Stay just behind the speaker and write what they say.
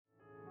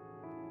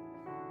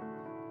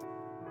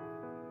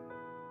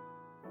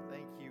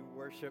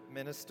worship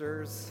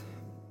ministers.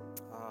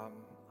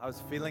 I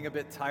was feeling a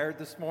bit tired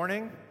this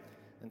morning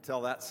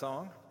until that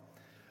song.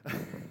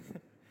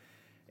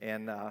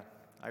 And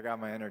I got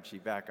my energy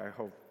back. I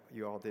hope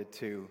you all did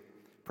too.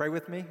 Pray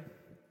with me.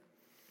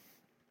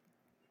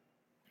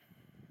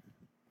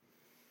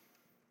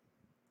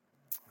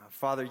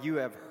 Father, you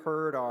have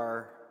heard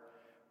our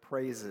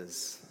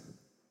praises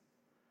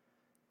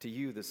to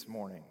you this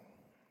morning.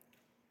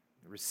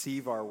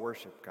 Receive our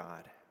worship,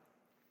 God.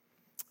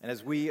 And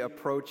as we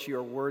approach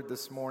your word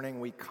this morning,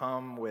 we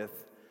come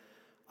with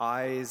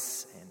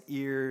eyes and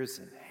ears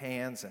and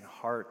hands and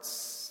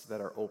hearts that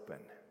are open.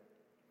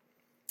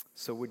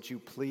 So would you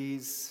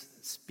please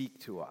speak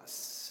to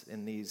us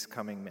in these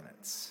coming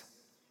minutes?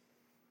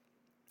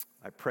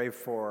 I pray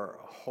for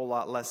a whole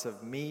lot less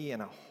of me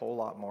and a whole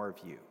lot more of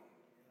you.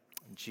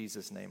 In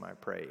Jesus' name I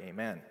pray,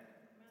 amen.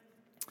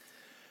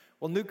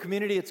 Well, New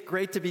Community, it's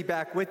great to be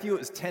back with you. It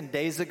was 10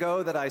 days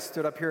ago that I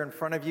stood up here in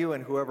front of you,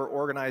 and whoever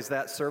organized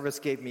that service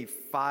gave me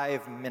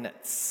 5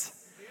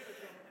 minutes.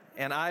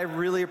 And I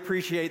really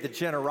appreciate the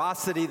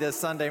generosity this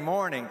Sunday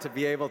morning to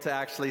be able to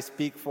actually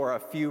speak for a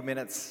few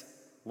minutes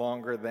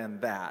longer than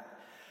that.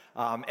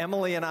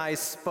 Emily and I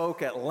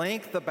spoke at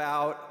length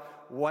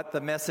about what the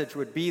message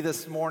would be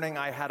this morning.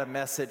 I had a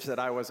message that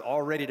I was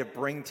all ready to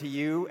bring to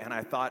you, and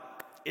I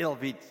thought it'll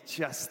be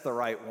just the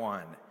right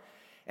one.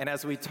 And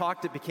as we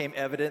talked, it became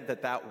evident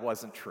that that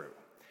wasn't true.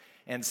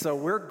 And so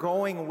we're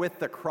going with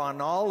the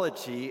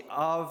chronology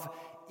of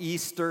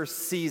Easter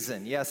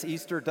season. Yes,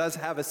 Easter does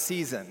have a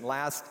season.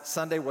 Last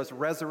Sunday was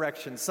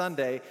Resurrection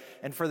Sunday,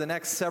 and for the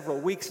next several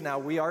weeks now,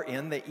 we are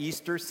in the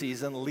Easter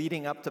season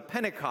leading up to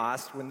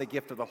Pentecost, when the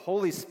gift of the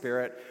Holy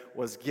Spirit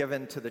was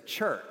given to the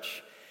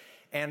church.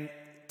 And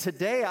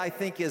today, I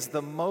think, is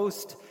the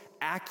most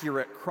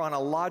accurate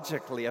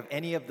chronologically of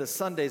any of the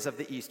Sundays of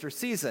the Easter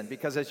season,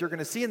 because as you're going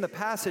to see in the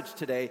passage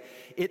today,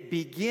 it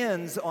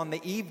begins on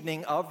the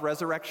evening of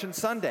Resurrection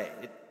Sunday.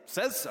 It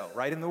says so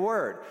right in the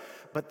Word.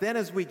 But then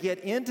as we get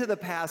into the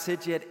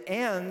passage, it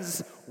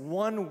ends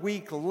 1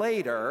 week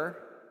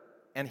later,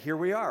 and here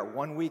we are,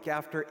 1 week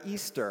after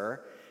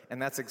Easter,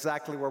 and that's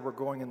exactly where we're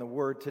going in the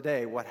Word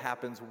today, what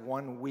happens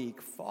 1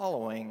 week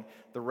following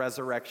the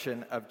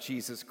resurrection of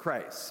Jesus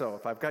Christ. So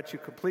if I've got you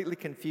completely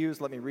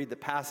confused, let me read the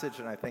passage,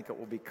 and I think it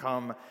will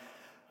become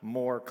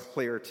more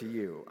clear to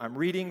you. I'm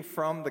reading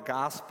from the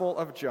Gospel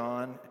of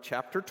John,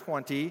 chapter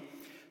 20,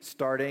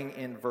 starting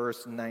in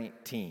verse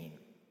 19.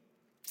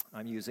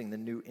 I'm using the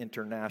New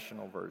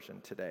International Version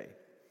today.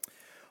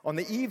 On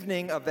the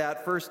evening of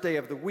that first day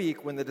of the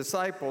week, when the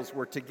disciples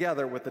were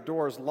together with the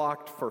doors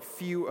locked for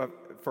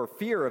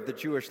fear of the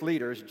Jewish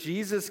leaders,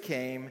 Jesus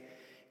came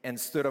and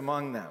stood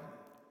among them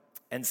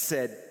and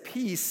said,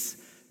 "Peace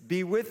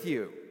be with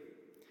you."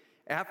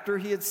 After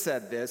he had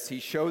said this, he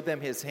showed them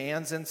his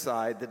hands and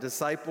side. The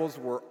disciples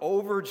were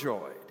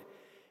overjoyed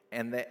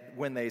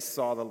when they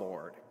saw the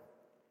Lord.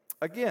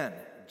 Again,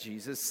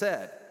 Jesus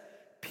said,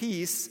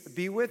 "Peace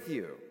be with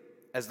you.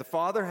 As the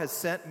Father has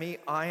sent me,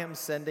 I am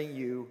sending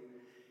you."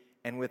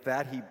 And with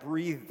that, he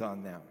breathed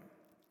on them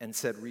and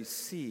said,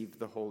 "Receive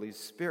the Holy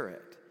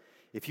Spirit.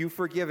 If you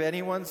forgive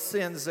anyone's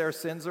sins, their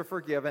sins are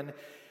forgiven.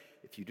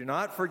 If you do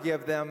not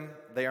forgive them,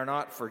 they are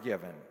not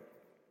forgiven."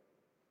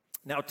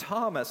 Now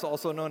Thomas,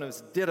 also known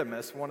as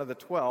Didymus, one of the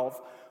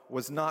 12,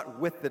 was not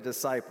with the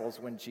disciples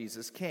when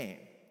Jesus came.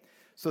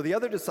 So the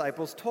other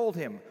disciples told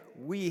him,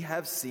 "We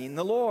have seen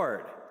the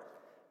Lord."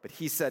 But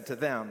he said to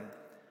them,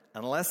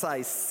 "Unless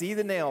I see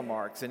the nail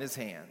marks in his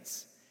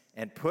hands,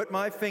 and put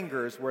my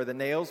fingers where the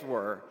nails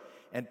were,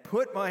 and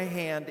put my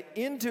hand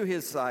into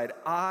his side,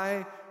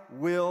 I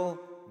will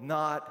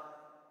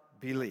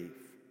not believe."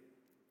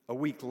 A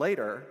week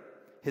later,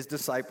 his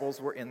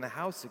disciples were in the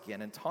house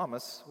again, and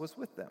Thomas was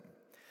with them.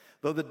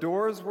 Though the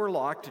doors were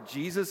locked,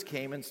 Jesus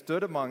came and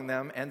stood among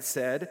them and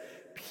said,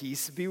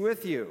 "Peace be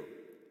with you."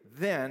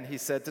 Then he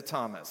said to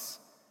Thomas,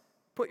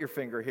 "Put your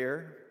finger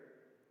here.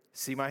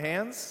 See my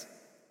hands?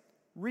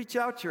 Reach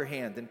out your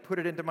hand and put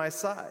it into my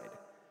side.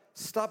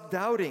 Stop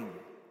doubting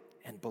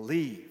and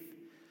believe."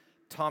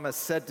 Thomas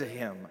said to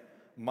him,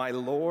 "My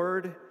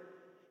Lord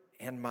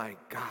and my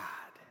God."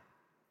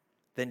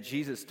 Then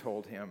Jesus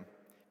told him,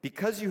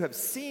 "Because you have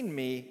seen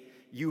me,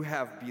 you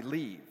have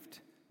believed.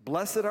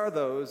 Blessed are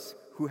those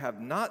who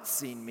have not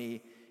seen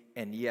me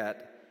and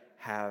yet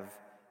have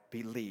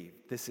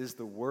believed." This is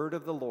the word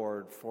of the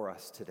Lord for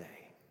us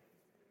today.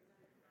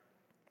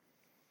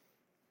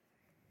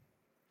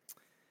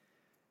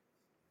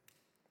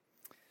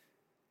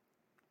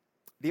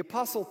 The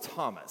Apostle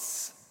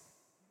Thomas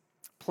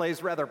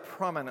plays rather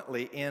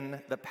prominently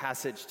in the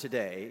passage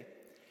today,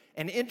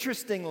 and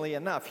interestingly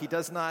enough, he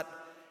does not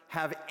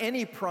have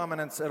any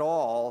prominence at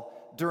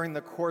all during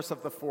the course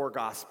of the 4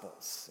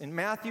 Gospels. In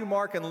Matthew,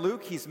 Mark, and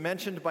Luke, he's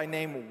mentioned by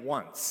name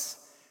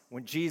once,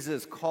 when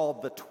Jesus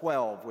called the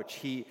 12, which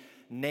he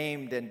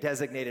named and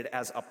designated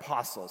as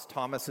apostles.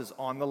 Thomas is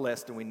on the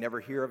list, and we never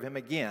hear of him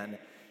again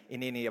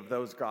in any of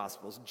those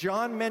Gospels.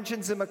 John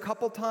mentions him a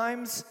couple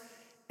times,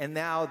 and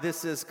now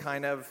this is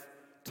kind of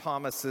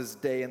Thomas's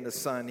day in the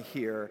sun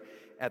here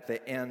at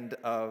the end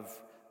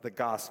of the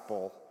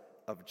Gospel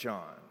of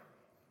John.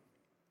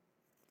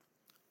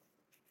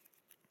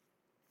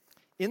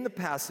 In the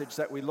passage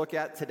that we look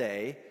at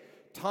today,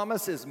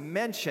 Thomas is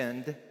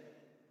mentioned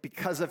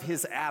because of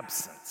his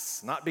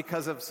absence, not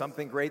because of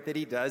something great that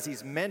he does.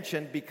 He's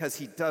mentioned because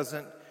he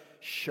doesn't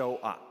show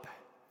up.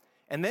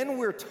 And then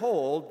we're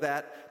told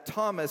that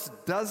Thomas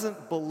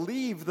doesn't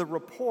believe the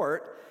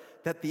report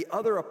that the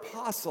other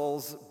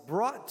apostles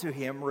brought to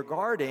him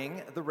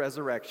regarding the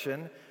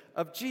resurrection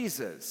of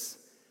Jesus.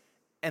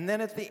 And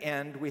then at the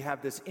end, we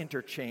have this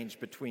interchange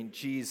between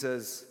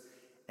Jesus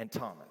and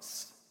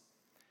Thomas.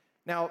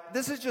 Now,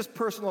 this is just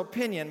personal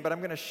opinion, but I'm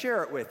going to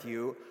share it with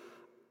you.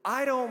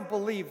 I don't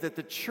believe that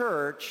the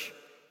church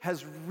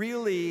has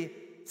really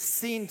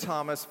seen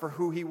Thomas for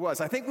who he was.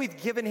 I think we've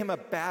given him a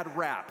bad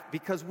rap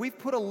because we've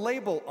put a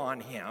label on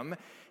him,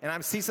 and I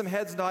see some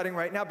heads nodding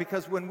right now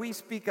because when we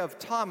speak of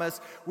Thomas,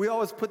 we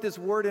always put this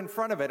word in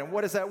front of it. And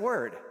what is that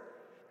word?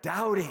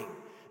 Doubting.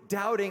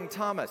 Doubting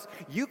Thomas.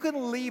 You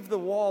can leave the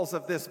walls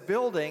of this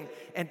building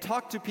and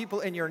talk to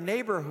people in your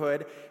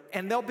neighborhood,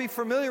 and they'll be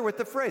familiar with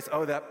the phrase,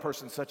 oh, that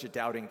person's such a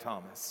doubting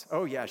Thomas.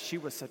 Oh, yeah, she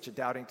was such a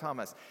doubting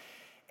Thomas.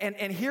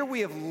 And here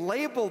we have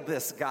labeled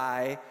this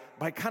guy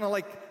by kind of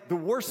like the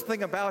worst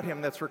thing about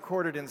him that's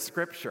recorded in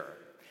Scripture.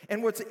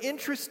 And what's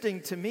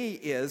interesting to me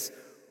is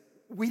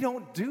we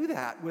don't do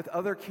that with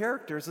other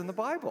characters in the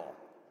Bible.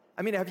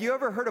 I mean, have you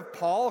ever heard of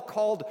Paul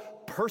called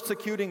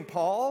persecuting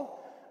Paul?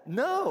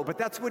 No, but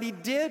that's what he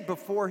did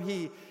before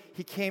he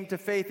came to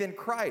faith in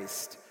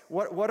Christ.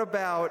 What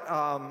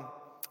about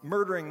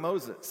murdering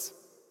Moses?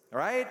 All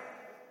right?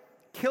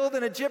 Killed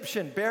an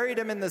Egyptian, buried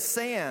him in the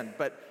sand.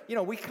 But, you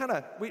know,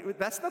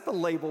 that's not the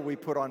label we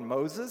put on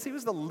Moses. He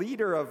was the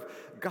leader of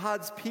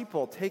God's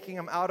people, taking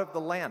them out of the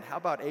land. How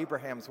about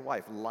Abraham's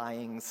wife,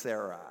 lying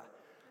Sarah?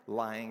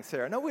 Lying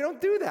Sarah. No, we don't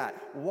do that.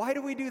 Why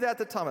do we do that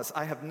to Thomas?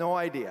 I have no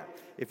idea.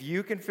 If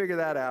you can figure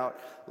that out,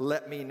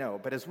 let me know.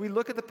 But as we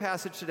look at the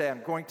passage today,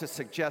 I'm going to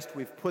suggest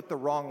we've put the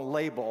wrong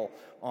label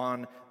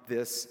on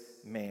this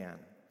man.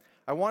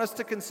 I want us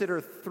to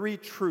consider three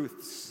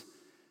truths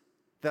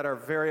that are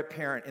very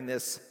apparent in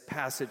this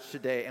passage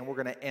today, and we're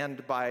going to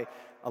end by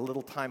a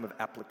little time of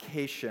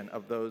application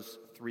of those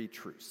three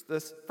truths.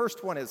 This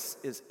first one is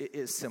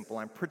simple.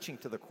 I'm preaching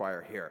to the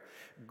choir here.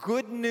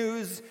 Good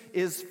news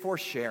is for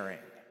sharing.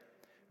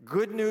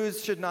 Good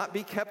news should not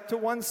be kept to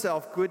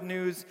oneself. Good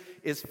news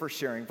is for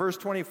sharing. Verse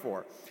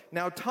 24.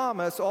 Now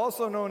Thomas,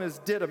 also known as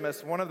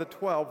Didymus, one of the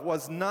 12,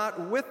 was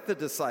not with the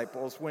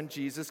disciples when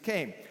Jesus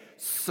came.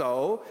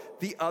 So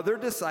the other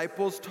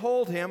disciples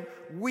told him,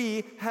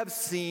 "We have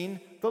seen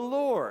the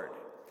Lord."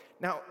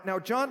 Now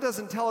John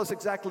doesn't tell us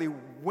exactly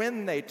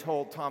when they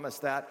told Thomas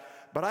that,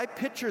 but I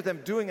picture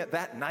them doing it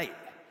that night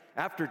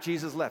after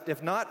Jesus left,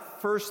 if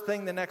not first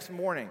thing the next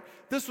morning.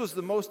 This was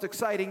the most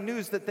exciting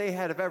news that they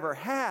had ever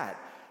had.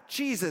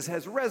 Jesus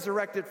has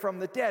resurrected from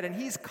the dead, and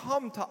he's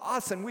come to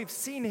us, and we've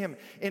seen him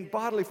in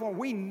bodily form.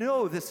 We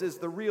know this is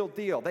the real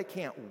deal. They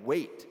can't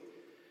wait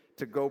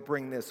to go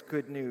bring this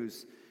good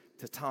news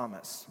to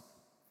Thomas.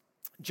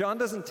 John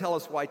doesn't tell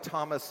us why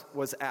Thomas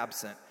was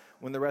absent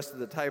when the rest of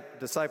the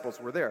disciples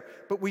were there,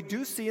 but we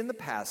do see in the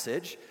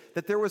passage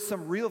that there was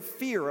some real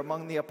fear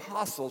among the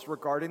apostles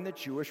regarding the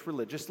Jewish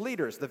religious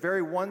leaders, the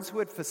very ones who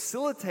had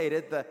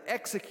facilitated the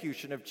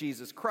execution of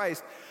Jesus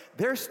Christ.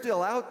 They're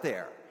still out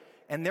there.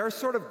 And they're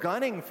sort of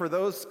gunning for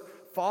those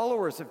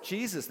followers of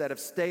Jesus that have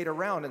stayed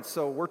around. And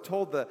so we're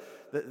told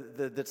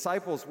the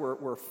disciples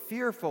were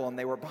fearful, and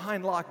they were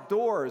behind locked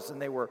doors, and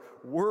they were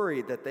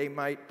worried that they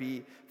might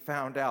be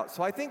found out.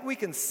 So I think we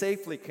can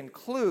safely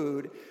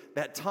conclude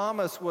that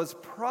Thomas was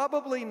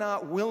probably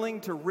not willing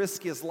to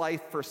risk his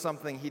life for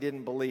something he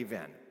didn't believe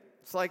in.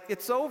 It's like,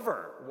 it's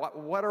over.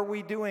 What are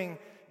we doing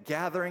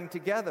gathering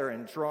together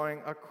and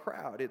drawing a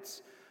crowd?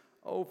 It's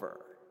over.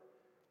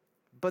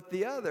 But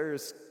the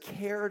others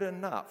cared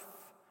enough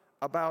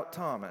about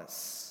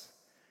Thomas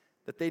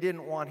that they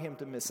didn't want him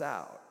to miss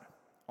out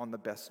on the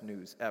best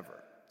news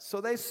ever.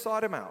 So they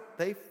sought him out.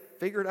 They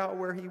figured out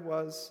where he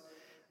was.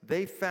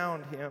 They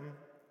found him,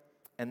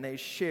 and they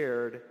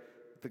shared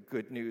the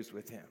good news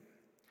with him.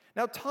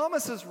 Now,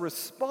 Thomas's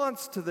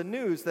response to the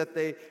news that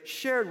they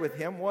shared with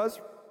him was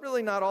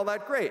really not all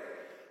that great.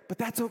 But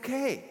that's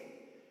okay,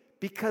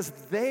 because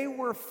they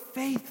were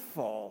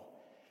faithful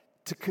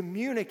to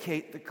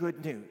communicate the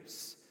good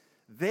news.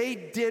 They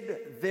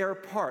did their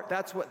part.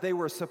 That's what they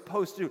were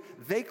supposed to do.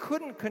 They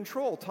couldn't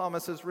control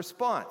Thomas's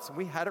response.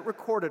 We had it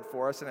recorded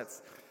for us, and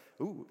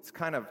it's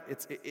kind of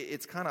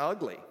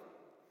ugly.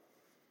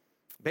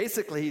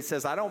 Basically, he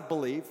says, I don't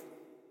believe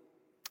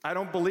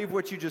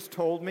what you just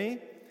told me.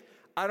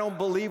 I don't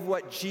believe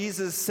what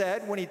Jesus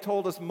said when he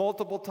told us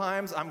multiple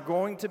times, I'm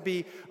going to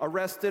be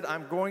arrested,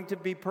 I'm going to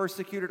be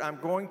persecuted, I'm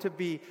going to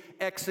be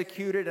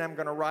executed, and I'm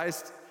going to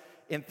rise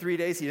in 3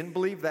 days. He didn't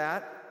believe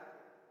that.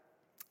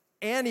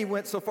 And he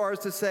went so far as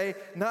to say,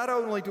 not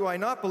only do I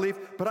not believe,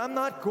 but I'm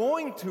not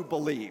going to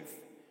believe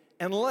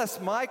unless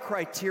my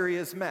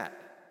criteria is met.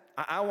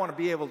 I want to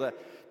be able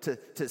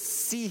to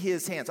see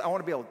his hands. I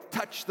want to be able to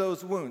touch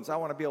those wounds. I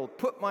want to be able to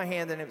put my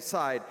hand in his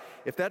side.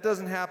 If that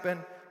doesn't happen,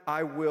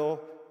 I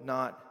will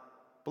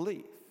not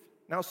believe.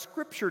 Now,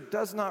 Scripture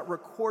does not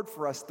record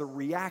for us the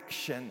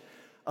reaction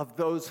of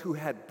those who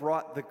had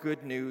brought the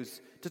good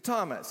news to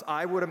Thomas.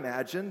 I would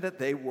imagine that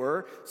they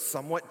were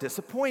somewhat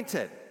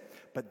disappointed,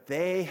 but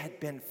they had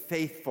been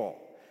faithful.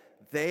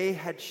 They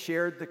had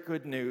shared the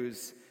good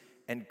news,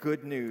 and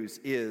good news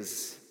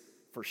is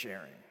for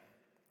sharing.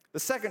 The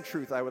second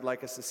truth I would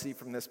like us to see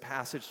from this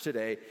passage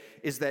today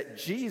is that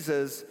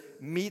Jesus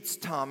meets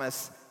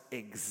Thomas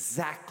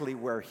exactly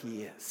where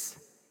he is.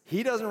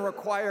 He doesn't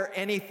require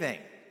anything.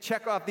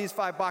 Check off these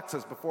 5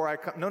 boxes before I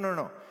come.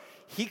 No.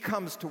 He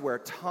comes to where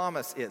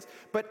Thomas is.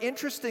 But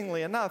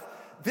interestingly enough,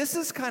 this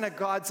is kind of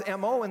God's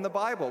MO in the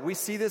Bible. We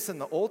see this in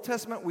the Old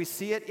Testament. We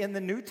see it in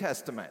the New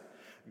Testament.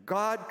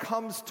 God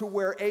comes to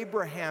where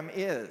Abraham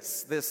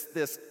is,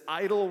 this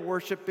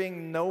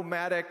idol-worshiping,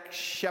 nomadic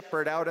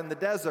shepherd out in the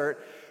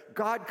desert.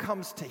 God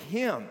comes to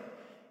him,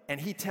 and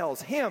he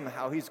tells him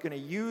how he's going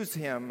to use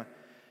him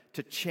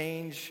to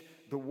change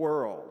the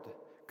world.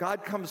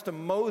 God comes to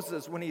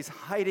Moses when he's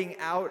hiding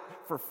out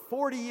for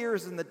 40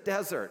 years in the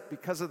desert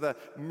because of the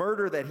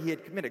murder that he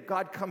had committed.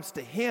 God comes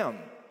to him,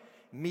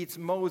 meets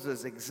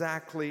Moses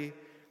exactly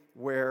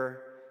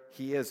where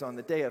he is on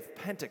the day of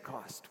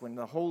Pentecost. When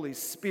the Holy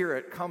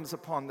Spirit comes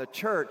upon the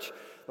church,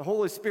 the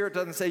Holy Spirit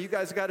doesn't say, you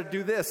guys got to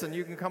do this and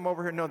you can come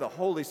over here. No, the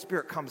Holy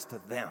Spirit comes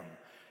to them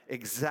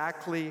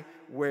exactly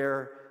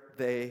where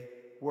they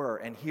were.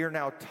 And here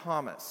now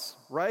Thomas,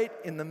 right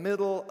in the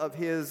middle of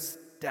his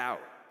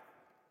doubt,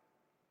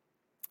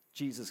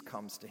 Jesus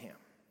comes to him.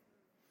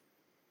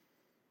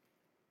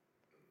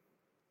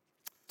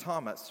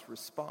 Thomas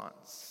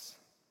responds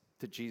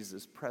to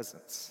Jesus'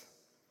 presence,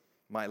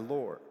 my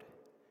Lord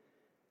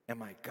and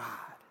my God.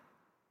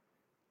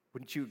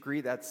 Wouldn't you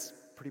agree that's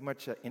pretty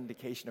much an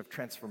indication of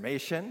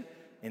transformation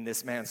in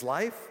this man's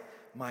life?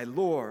 My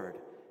Lord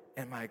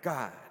and my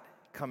God,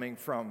 coming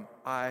from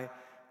I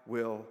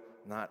will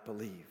not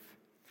believe.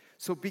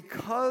 So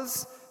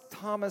because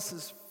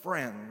Thomas's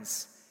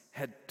friends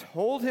had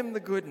told him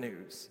the good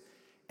news,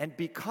 and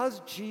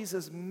because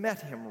Jesus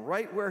met him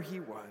right where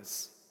he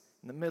was,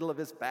 in the middle of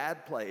his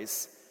bad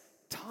place,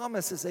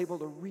 Thomas is able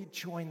to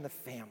rejoin the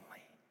family.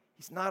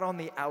 He's not on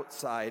the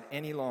outside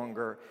any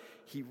longer.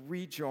 He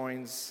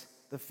rejoins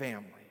the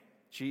family.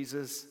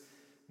 Jesus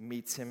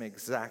meets him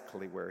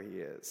exactly where he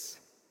is.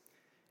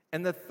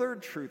 And the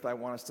third truth I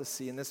want us to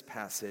see in this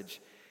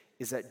passage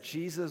is that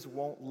Jesus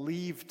won't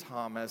leave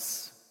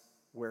Thomas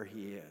where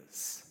he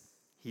is.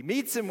 He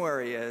meets him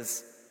where he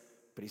is,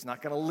 but he's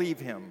not going to leave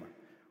him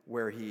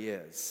where he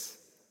is.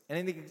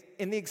 And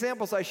in the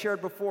examples I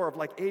shared before of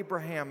like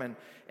Abraham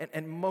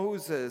and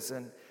Moses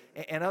and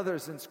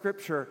others in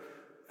Scripture,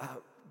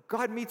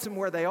 God meets them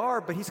where they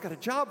are, but he's got a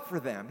job for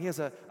them. He has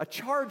a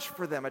charge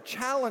for them, a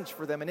challenge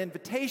for them, an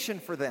invitation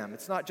for them.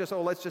 It's not just,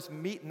 let's just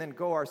meet and then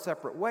go our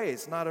separate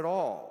ways. Not at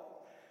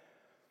all.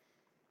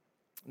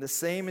 And the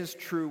same is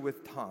true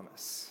with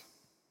Thomas.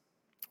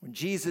 When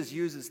Jesus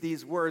uses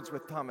these words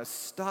with Thomas,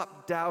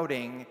 stop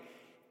doubting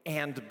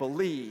and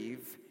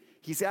believe,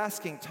 he's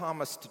asking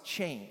Thomas to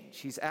change.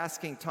 He's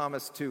asking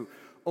Thomas to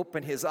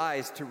open his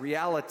eyes to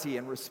reality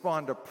and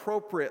respond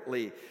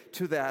appropriately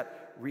to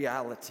that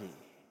reality.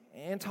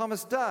 And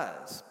Thomas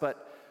does,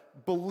 but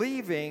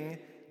believing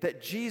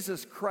that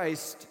Jesus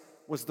Christ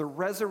was the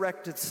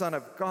resurrected Son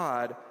of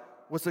God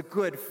was a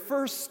good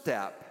first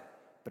step,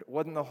 but it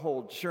wasn't the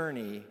whole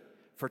journey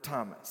for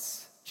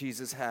Thomas.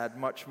 Jesus had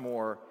much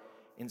more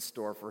in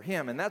store for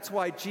him. And that's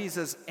why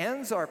Jesus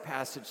ends our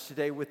passage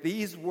today with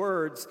these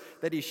words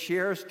that he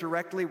shares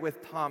directly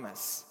with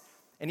Thomas.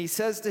 And he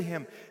says to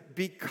him,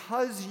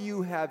 because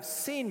you have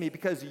seen me,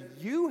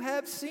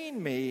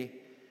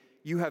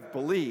 you have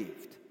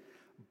believed.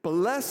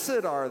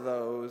 Blessed are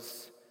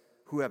those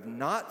who have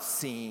not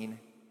seen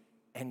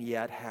and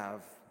yet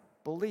have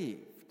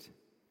believed.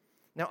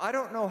 Now, I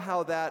don't know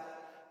how that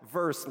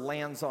verse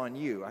lands on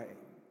you. I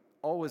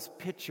always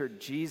pictured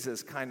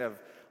Jesus kind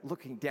of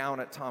looking down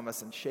at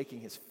Thomas and shaking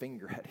his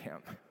finger at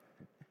him.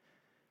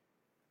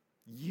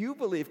 You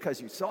believe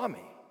because you saw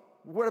me.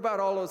 What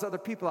about all those other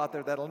people out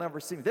there that'll never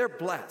see me? They're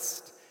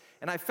blessed.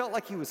 And I felt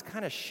like he was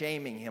kind of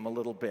shaming him a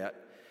little bit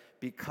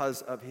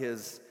because of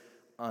his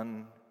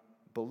unbelief.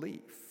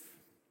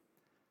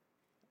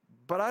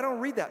 But I don't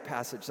read that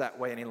passage that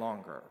way any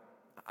longer.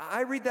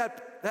 I read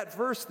that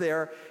verse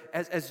there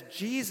as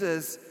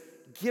Jesus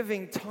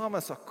giving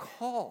Thomas a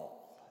call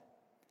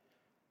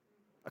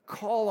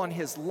on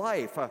his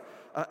life,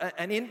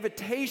 an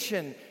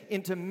invitation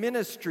into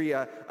ministry,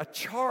 a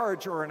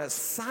charge or an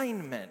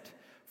assignment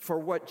for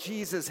what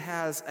Jesus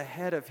has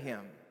ahead of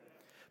him.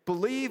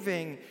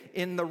 Believing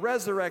in the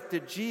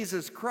resurrected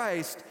Jesus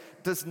Christ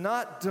does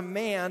not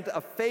demand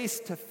a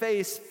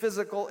face-to-face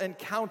physical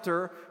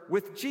encounter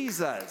with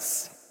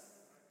Jesus.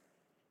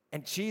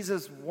 And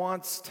Jesus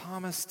wants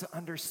Thomas to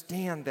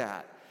understand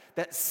that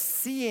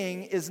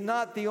seeing is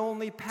not the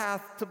only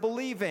path to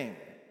believing.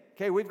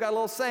 Okay, we've got a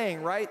little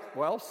saying, right?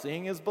 Well,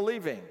 seeing is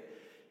believing.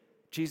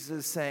 Jesus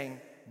is saying,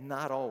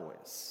 not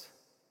always.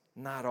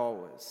 Not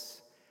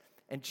always.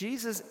 And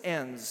Jesus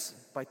ends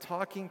by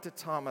talking to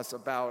Thomas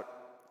about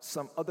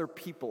some other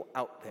people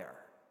out there.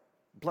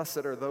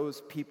 Blessed are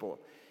those people.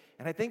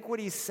 And I think what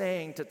he's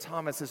saying to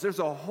Thomas is there's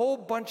a whole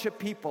bunch of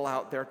people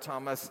out there,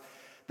 Thomas,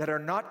 that are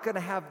not going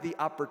to have the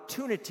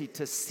opportunity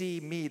to see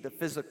me, the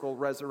physical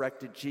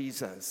resurrected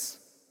Jesus.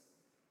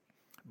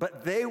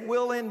 But they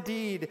will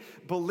indeed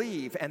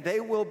believe, and they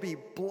will be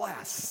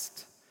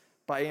blessed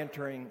by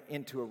entering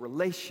into a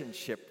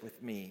relationship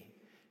with me,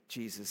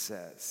 Jesus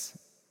says.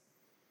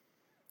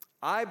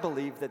 I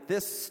believe that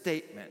this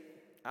statement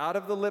out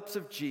of the lips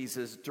of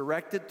Jesus,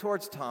 directed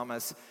towards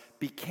Thomas,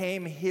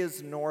 became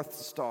his North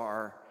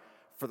Star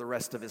for the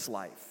rest of his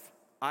life.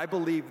 I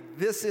believe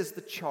this is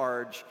the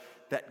charge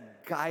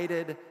that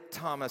guided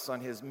Thomas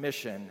on his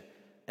mission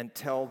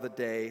until the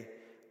day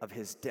of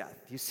his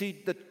death. You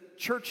see, the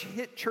church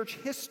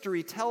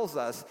history tells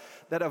us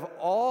that of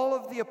all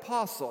of the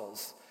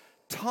apostles,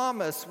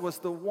 Thomas was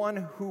the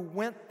one who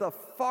went the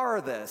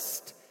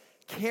farthest,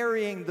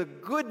 carrying the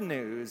good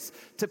news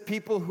to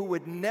people who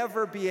would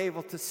never be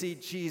able to see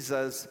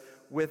Jesus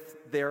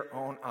with their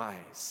own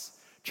eyes.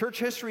 Church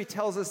history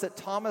tells us that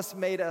Thomas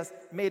made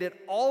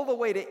it all the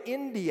way to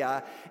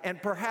India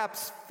and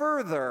perhaps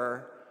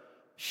further,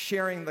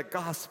 sharing the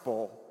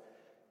gospel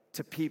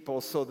to people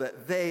so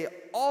that they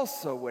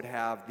also would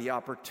have the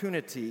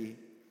opportunity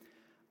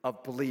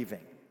of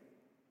believing.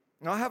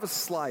 Now I have a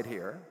slide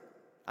here.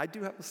 I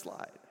do have a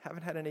slide.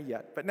 Haven't had any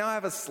yet, but now I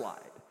have a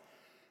slide.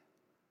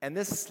 And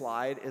this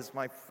slide is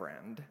my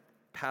friend,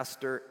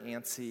 Pastor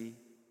Ancy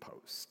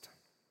Post.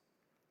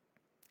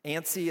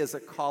 Ancy is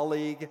a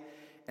colleague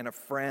and a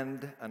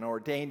friend, an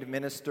ordained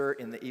minister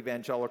in the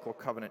Evangelical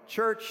Covenant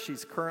Church.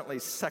 She's currently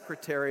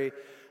secretary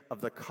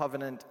of the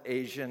Covenant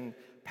Asian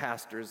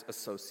Pastors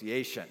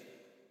Association.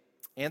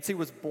 Ancy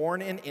was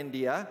born in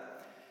India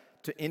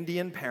to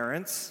Indian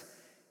parents,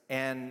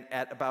 and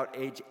at about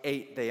age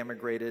 8, they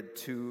immigrated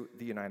to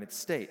the United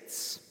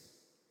States.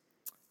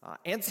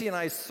 Ancy and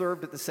I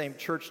served at the same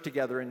church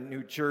together in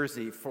New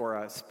Jersey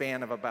for a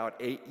span of about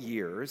 8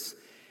 years.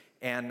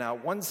 And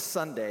one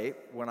Sunday,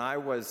 when I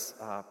was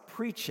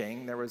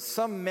preaching, there was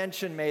some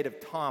mention made of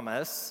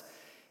Thomas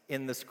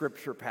in the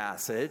scripture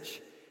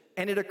passage.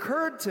 And it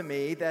occurred to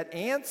me that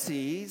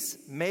Ancy's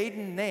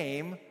maiden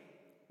name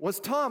was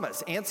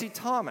Thomas, Ancy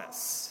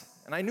Thomas.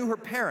 And I knew her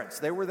parents.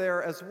 They were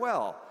there as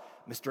well,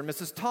 Mr. and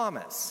Mrs.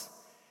 Thomas.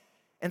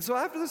 And so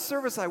after the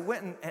service, I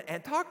went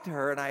and talked to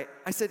her, and I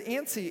said,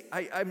 Ancy,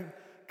 I'm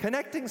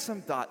connecting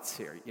some dots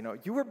here. You know,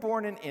 you were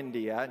born in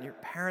India, and your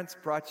parents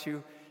brought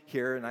you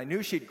here, and I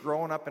knew she'd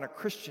grown up in a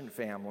Christian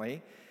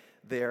family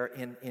there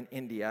in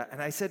India. And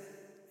I said,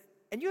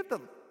 and you have the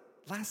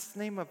last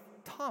name of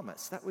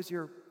Thomas. That was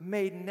your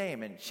maiden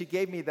name. And she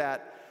gave me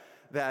that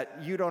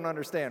you don't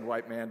understand,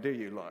 white man, do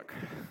you, look?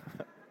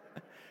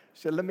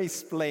 She said, let me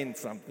explain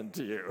something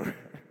to you.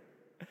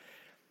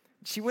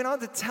 She went on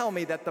to tell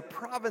me that the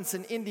province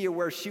in India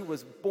where she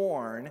was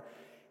born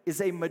is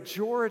a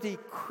majority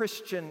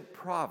Christian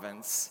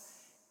province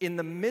in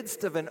the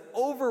midst of an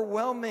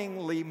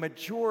overwhelmingly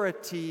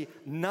majority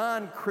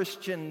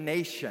non-Christian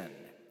nation.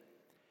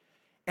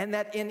 And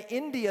that in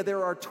India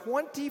there are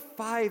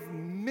 25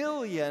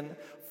 million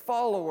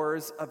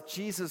followers of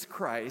Jesus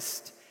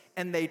Christ,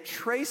 and they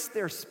trace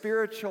their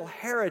spiritual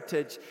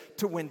heritage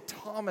to when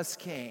Thomas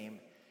came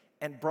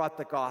and brought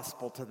the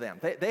gospel to them.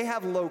 They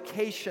have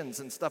locations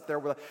and stuff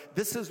there.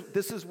 This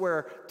is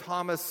where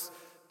Thomas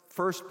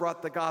first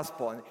brought the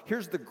gospel. And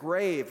here's the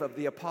grave of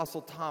the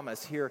Apostle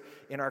Thomas here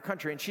in our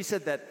country. And she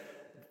said that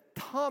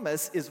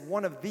Thomas is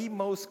one of the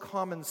most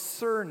common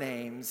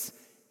surnames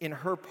in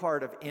her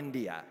part of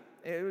India.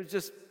 It was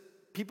just,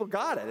 people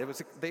got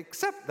it. They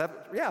accept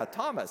that, yeah,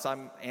 Thomas.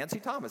 I'm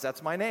Ancy Thomas.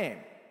 That's my name.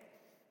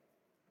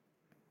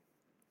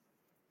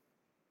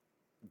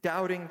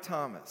 Doubting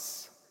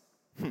Thomas.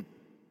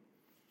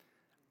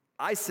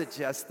 I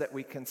suggest that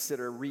we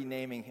consider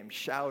renaming him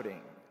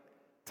Shouting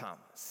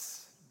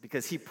Thomas,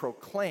 because he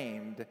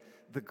proclaimed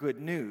the good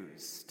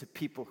news to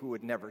people who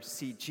would never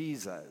see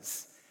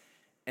Jesus.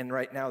 And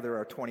right now there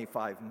are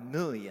 25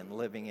 million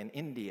living in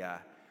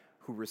India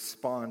who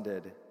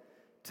responded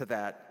to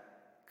that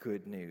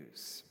good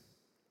news.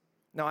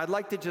 Now I'd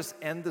like to just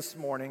end this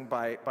morning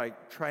by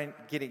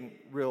getting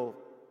real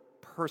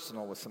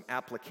personal with some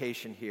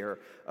application here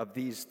of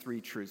these three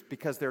truths,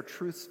 because they're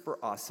truths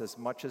for us as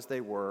much as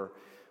they were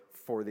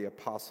for the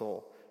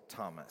Apostle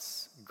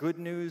Thomas. Good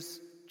news,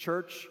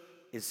 church,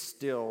 is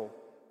still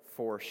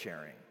for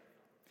sharing.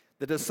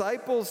 The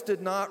disciples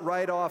did not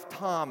write off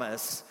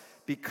Thomas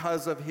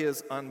because of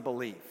his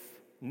unbelief.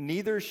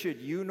 Neither should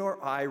you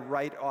nor I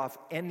write off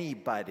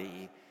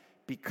anybody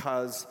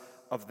because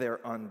of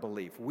their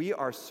unbelief. We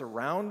are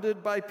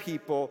surrounded by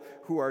people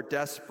who are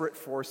desperate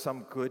for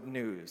some good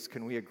news.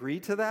 Can we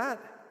agree to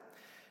that?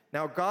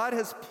 Now, God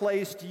has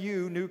placed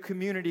you, New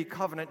Community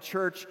Covenant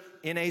Church,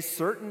 in a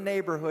certain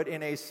neighborhood,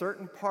 in a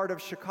certain part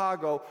of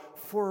Chicago,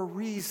 for a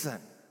reason.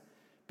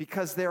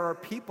 Because there are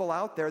people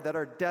out there that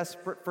are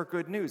desperate for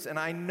good news. And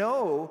I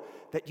know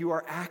that you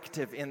are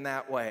active in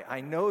that way.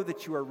 I know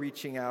that you are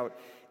reaching out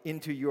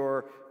into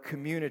your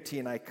community,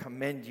 and I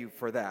commend you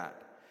for that.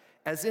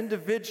 As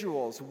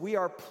individuals, we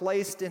are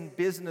placed in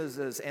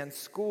businesses and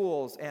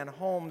schools and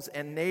homes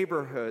and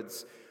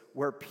neighborhoods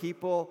where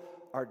people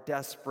are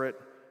desperate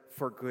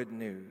for good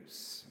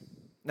news.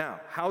 Now,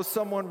 how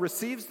someone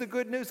receives the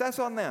good news, that's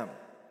on them.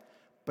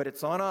 But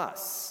it's on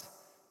us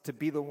to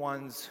be the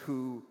ones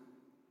who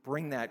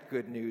bring that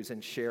good news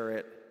and share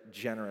it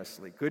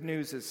generously. Good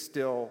news is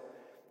still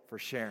for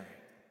sharing.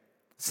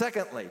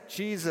 Secondly,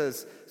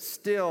 Jesus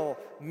still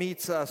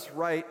meets us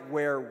right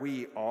where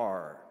we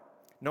are.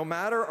 No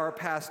matter our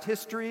past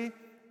history,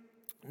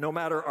 no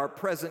matter our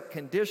present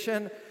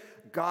condition,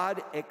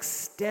 God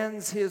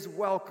extends his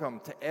welcome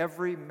to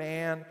every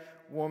man,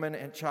 woman,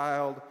 and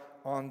child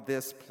on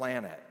this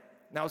planet.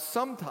 Now,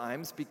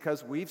 sometimes,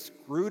 because we've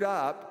screwed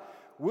up,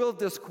 we'll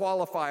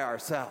disqualify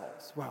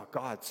ourselves. Well,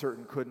 God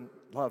certain couldn't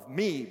love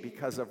me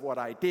because of what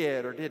I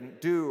did or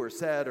didn't do or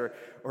said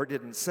or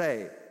didn't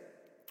say.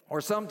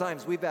 Or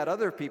sometimes we've had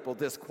other people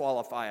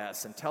disqualify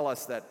us and tell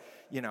us that,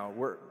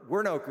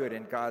 we're no good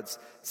in God's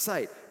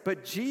sight.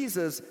 But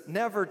Jesus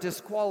never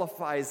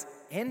disqualifies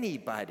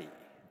anybody.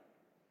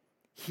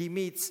 He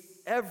meets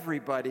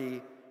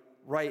everybody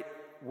right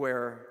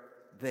where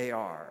they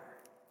are.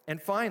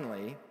 And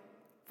finally,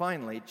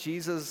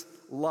 Jesus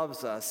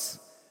loves us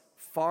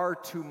far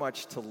too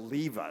much to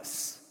leave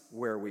us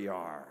where we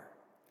are.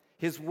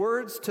 His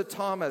words to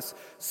Thomas,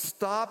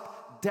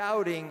 "Stop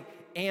doubting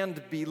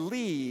and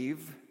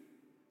believe."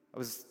 I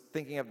was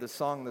thinking of the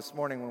song this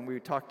morning when we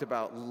talked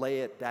about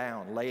lay it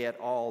down, lay it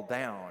all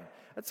down.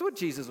 That's what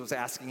Jesus was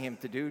asking him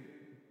to do.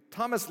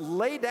 Thomas,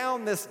 lay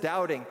down this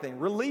doubting thing.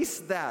 Release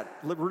that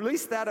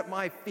at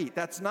my feet.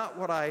 That's not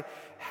what I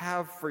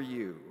have for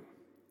you.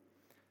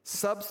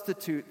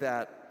 Substitute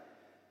that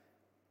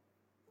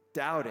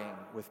doubting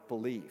with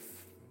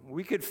belief.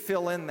 We could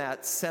fill in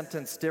that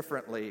sentence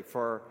differently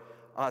for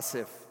us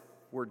if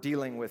we're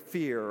dealing with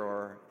fear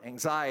or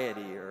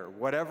anxiety or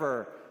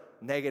whatever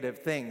negative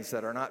things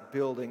that are not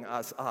building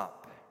us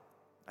up.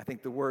 I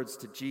think the words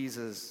from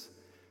Jesus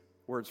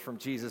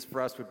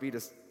for us would be to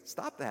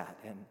stop that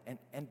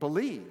and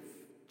believe.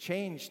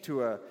 Change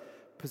to a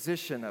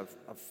position of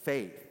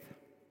faith.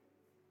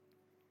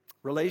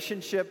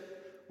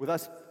 Relationship with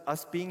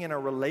us being in a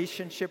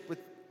relationship with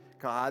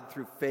God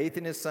through faith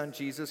in his Son,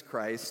 Jesus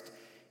Christ,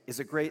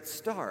 is a great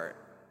start,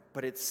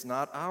 but it's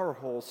not our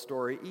whole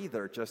story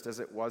either, just as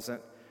it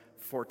wasn't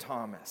for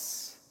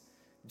Thomas.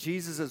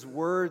 Jesus'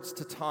 words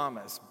to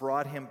Thomas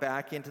brought him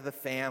back into the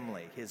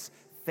family. His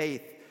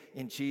faith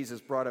in Jesus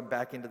brought him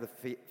back into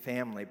the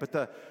family. But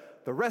the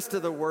rest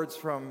of the words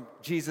from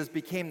Jesus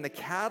became the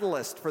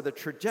catalyst for the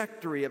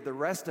trajectory of the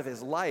rest of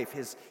his life,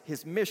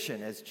 his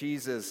mission, as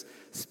Jesus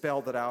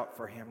spelled it out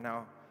for him.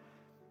 Now,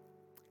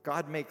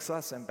 God makes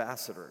us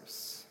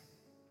ambassadors,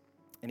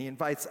 and he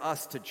invites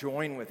us to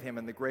join with him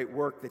in the great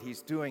work that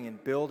he's doing in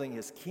building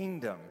his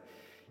kingdom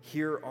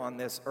here on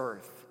this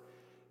earth.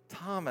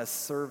 Thomas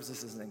serves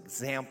as an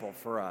example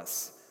for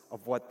us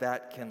of what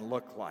that can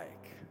look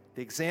like.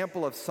 The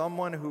example of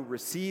someone who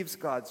receives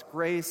God's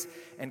grace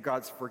and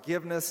God's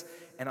forgiveness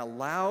and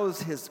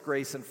allows his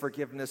grace and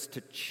forgiveness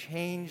to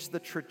change the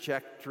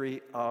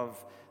trajectory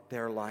of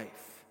their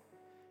life.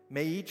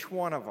 May each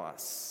one of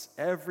us,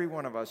 every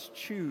one of us,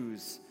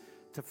 choose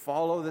to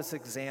follow this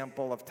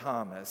example of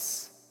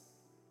Thomas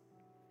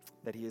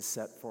that he has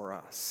set for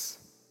us.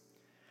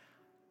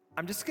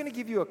 I'm just going to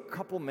give you a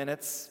couple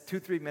minutes,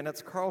 2-3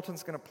 minutes.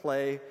 Carlton's going to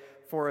play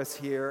for us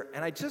here,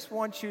 and I just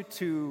want you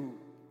to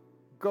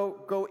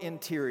go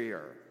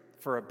interior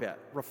for a bit,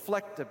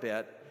 reflect a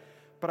bit,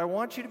 but I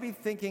want you to be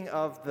thinking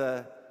of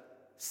the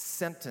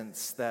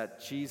sentence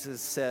that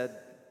Jesus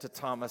said to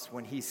Thomas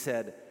when he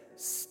said,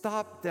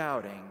 "Stop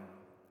doubting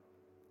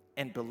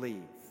and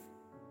believe."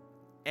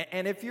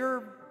 And if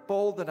you're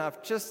bold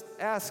enough, just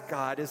ask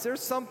God, is there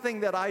something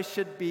that I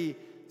should be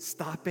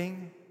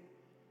stopping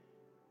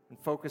and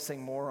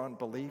focusing more on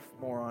belief,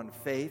 more on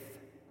faith?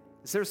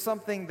 Is there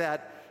something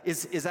that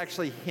is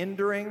actually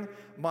hindering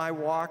my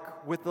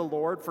walk with the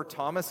Lord? For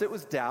Thomas, it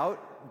was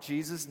doubt.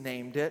 Jesus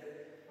named it.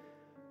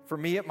 For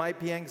me, it might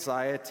be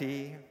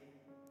anxiety.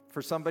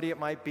 For somebody, it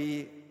might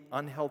be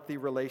unhealthy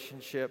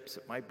relationships.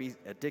 It might be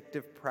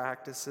addictive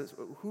practices.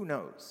 Who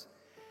knows?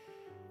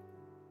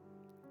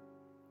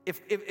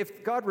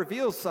 If God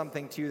reveals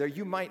something to you there,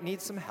 you might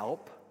need some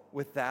help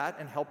with that,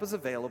 and help is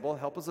available.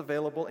 Help is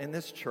available in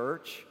this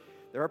church.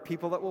 There are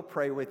people that will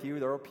pray with you.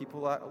 There are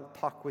people that will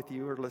talk with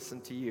you or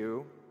listen to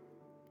you.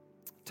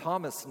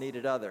 Thomas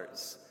needed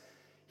others.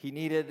 He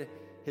needed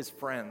his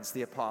friends,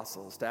 the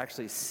apostles, to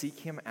actually seek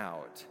him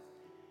out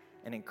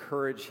and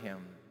encourage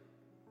him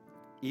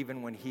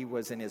even when he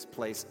was in his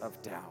place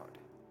of doubt.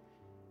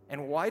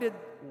 And why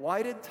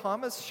did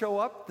Thomas show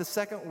up the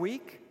second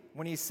week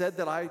when he said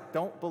that I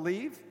don't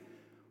believe?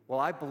 Well,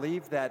 I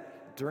believe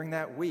that during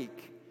that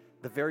week,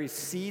 the very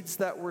seeds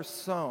that were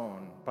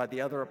sown by the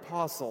other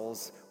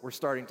apostles were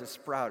starting to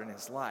sprout in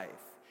his life.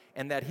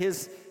 And that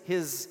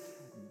his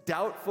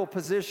doubtful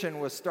position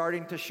was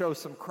starting to show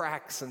some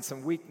cracks and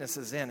some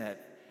weaknesses in it.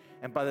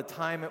 And by the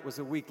time it was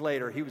a week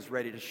later, he was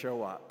ready to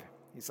show up.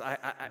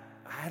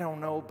 I don't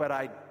know, but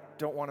I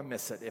don't want to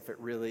miss it if it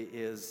really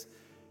is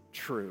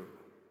true.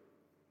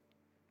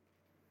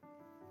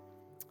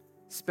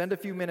 Spend a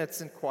few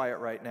minutes in quiet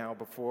right now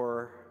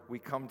before we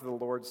come to the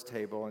Lord's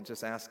table and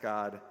just ask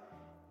God,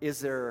 is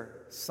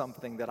there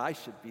something that I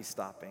should be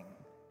stopping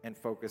and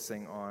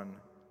focusing on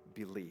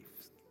belief?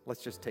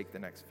 Let's just take the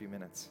next few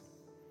minutes.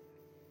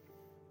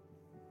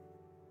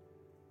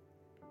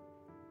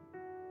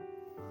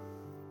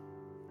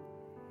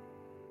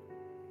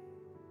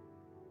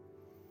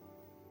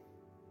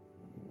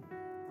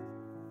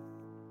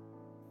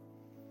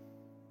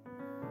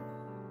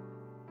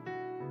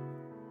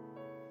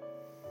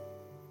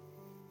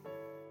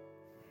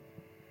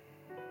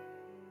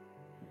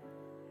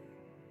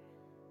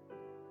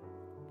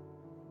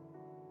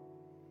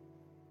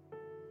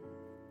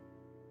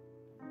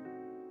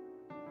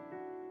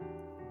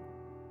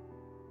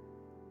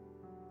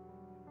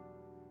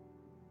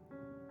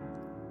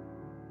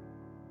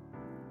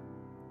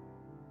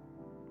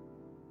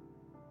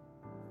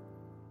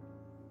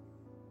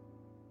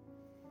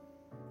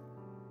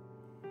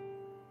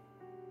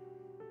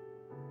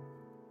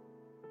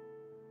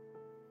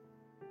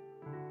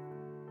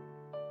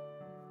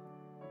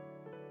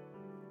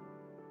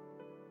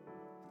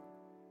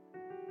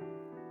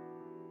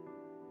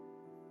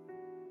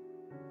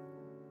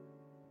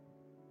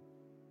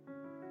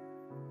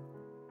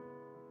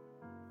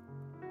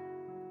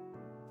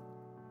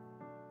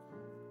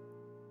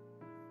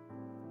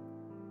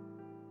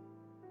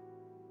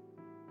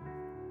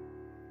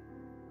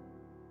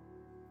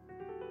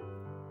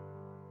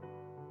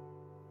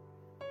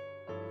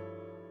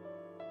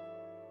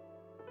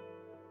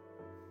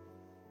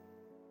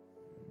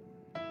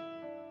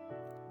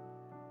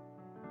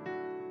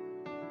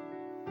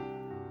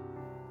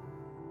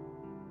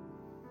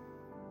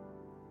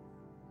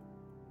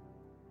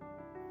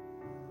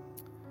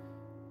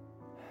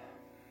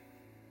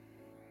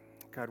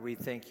 God, we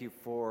thank you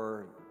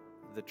for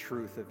the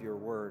truth of your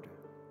word.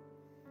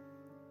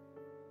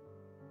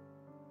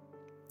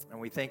 And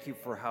we thank you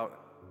for how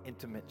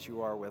intimate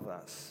you are with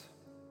us.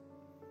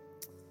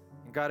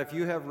 And God, if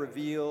you have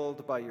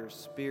revealed by your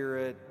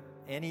Spirit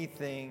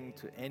anything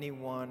to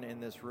anyone in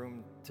this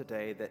room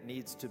today that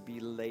needs to be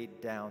laid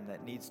down,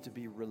 that needs to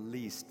be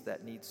released,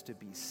 that needs to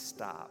be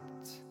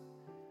stopped,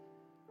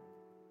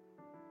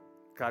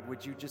 God,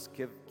 would you just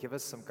give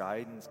us some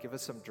guidance, give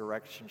us some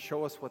direction,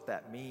 show us what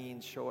that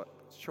means, show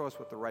us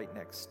what the right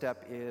next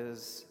step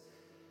is,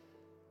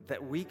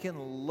 that we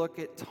can look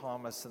at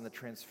Thomas and the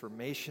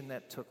transformation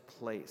that took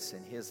place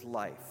in his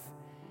life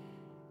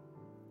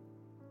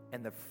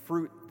and the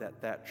fruit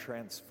that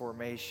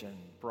transformation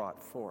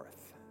brought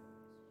forth.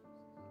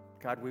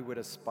 God, we would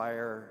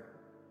aspire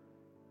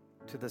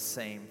to the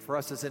same for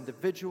us as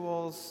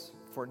individuals,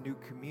 for New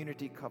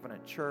Community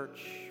Covenant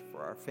Church,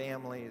 for our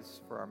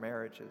families, for our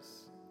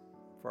marriages,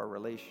 for our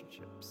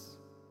relationships.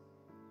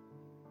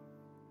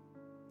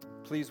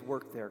 Please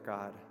work there,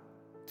 God.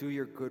 Do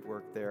your good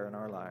work there in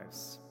our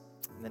lives.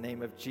 In the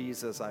name of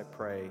Jesus, I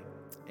pray,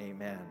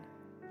 amen.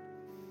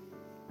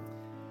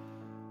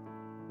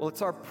 Well,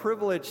 it's our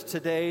privilege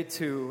today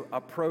to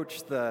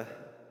approach the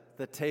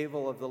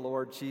table of the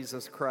Lord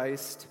Jesus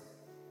Christ.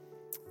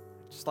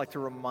 I'd just like to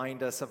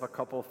remind us of a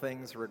couple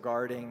things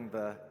regarding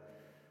the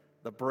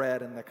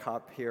bread and the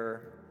cup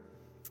here.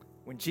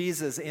 When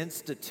Jesus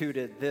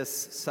instituted this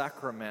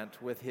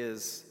sacrament with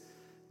his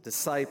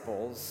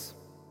disciples,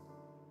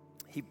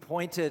 he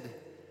pointed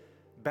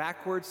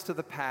backwards to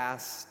the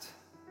past,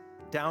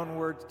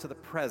 downwards to the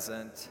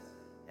present,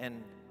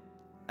 and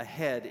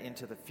ahead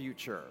into the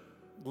future.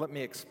 Let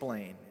me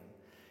explain.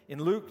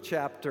 In Luke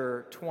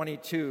chapter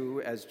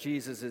 22, as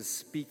Jesus is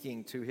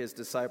speaking to his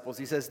disciples,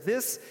 he says,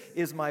 "This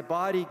is my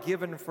body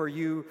given for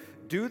you.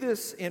 Do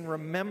this in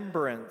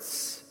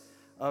remembrance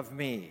of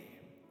me."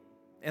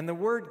 And the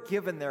word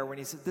given there, when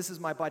he says, "This is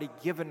my body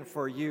given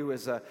for you,"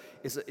 is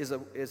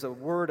a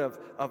word of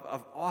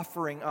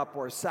offering up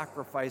or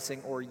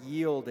sacrificing or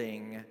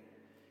yielding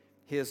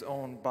his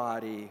own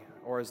body,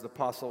 or as the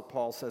Apostle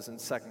Paul says in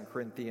 1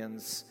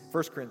 Corinthians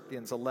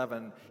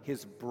 11,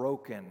 his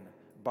broken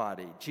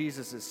body.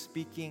 Jesus is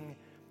speaking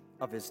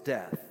of his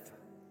death.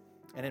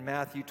 And in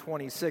Matthew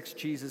 26,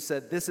 Jesus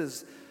said, "This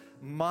is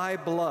my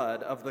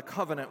blood of the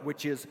covenant,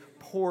 which is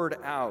poured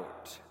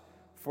out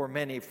for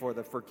many for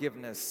the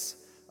forgiveness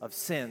of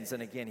sins."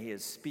 And again, he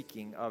is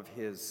speaking of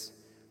his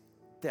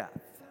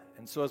death.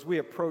 And so as we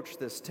approach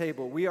this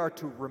table, we are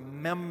to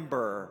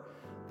remember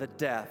the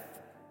death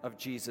of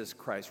Jesus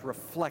Christ,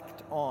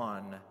 reflect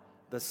on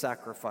the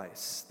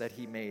sacrifice that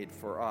he made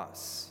for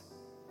us.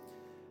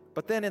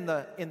 But then in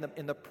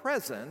the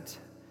present,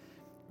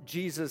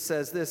 Jesus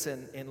says this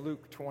in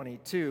Luke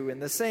 22, "In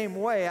the same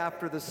way,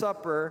 after the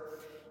supper,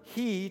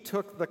 he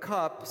took the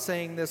cup,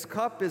 saying, 'This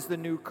cup is the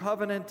new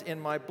covenant in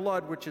my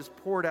blood, which is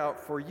poured out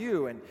for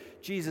you.'" And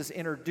Jesus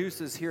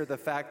introduces here the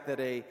fact that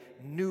a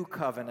new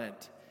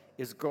covenant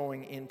is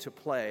going into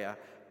play. A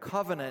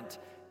covenant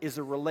is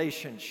a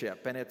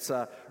relationship, and it's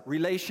a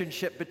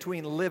relationship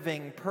between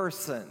living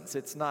persons.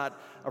 It's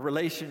not a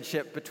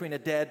relationship between a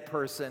dead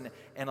person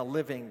and a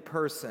living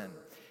person.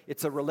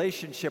 It's a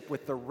relationship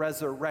with the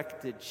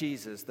resurrected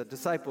Jesus. The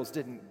disciples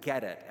didn't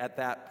get it at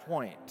that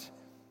point,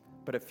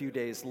 but a few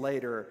days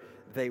later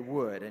they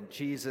would. And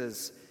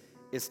Jesus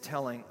is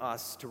telling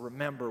us to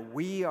remember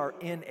we are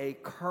in a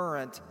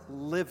current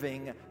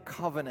living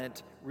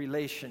covenant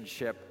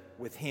relationship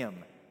with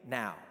him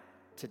now,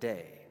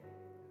 today.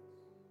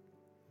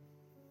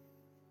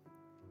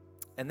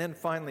 And then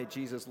finally,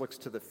 Jesus looks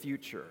to the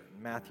future.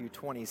 In Matthew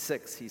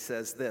 26, he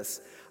says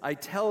this, I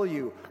tell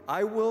you,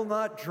 I will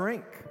not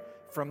drink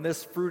from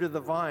this fruit of the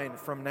vine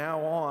from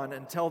now on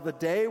until the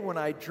day when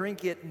I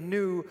drink it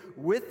new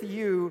with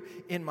you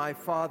in my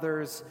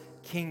Father's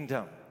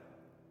kingdom.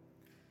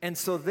 And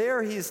so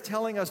there he's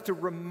telling us to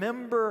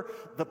remember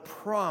the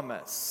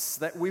promise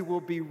that we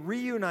will be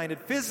reunited,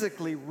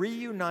 physically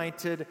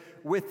reunited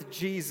with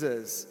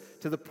Jesus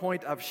to the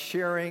point of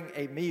sharing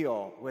a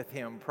meal with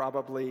him,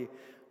 probably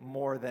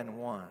more than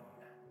one.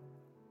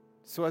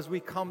 So as we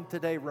come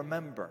today,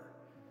 remember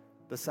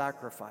the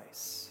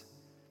sacrifice.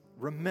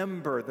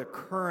 Remember the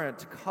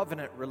current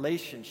covenant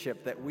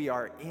relationship that we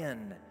are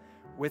in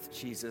with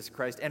Jesus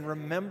Christ. And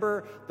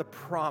remember the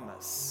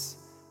promise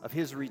of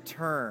his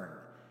return.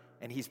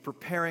 And he's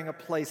preparing a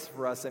place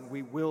for us, and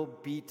we will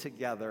be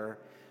together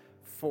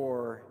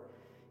for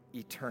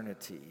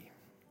eternity.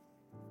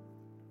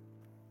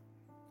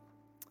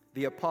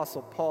 The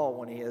Apostle Paul,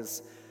 when he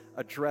is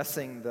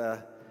addressing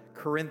the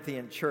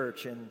Corinthian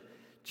church in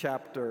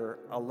chapter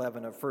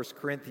 11 of 1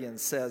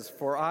 Corinthians, says,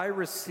 For I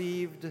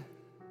received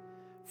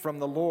from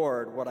the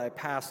Lord what I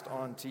passed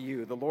on to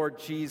you. The Lord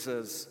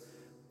Jesus,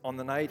 on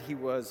the night he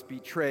was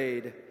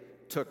betrayed,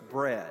 took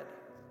bread.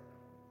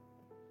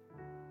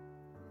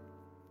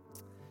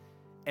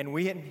 And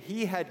when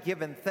he had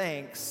given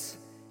thanks,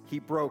 he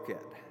broke it.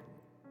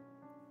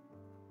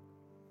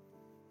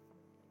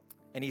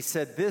 And he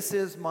said, This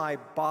is my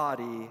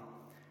body,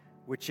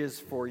 which is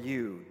for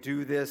you.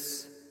 Do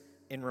this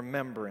in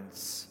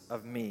remembrance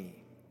of me.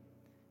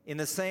 In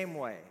the same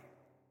way,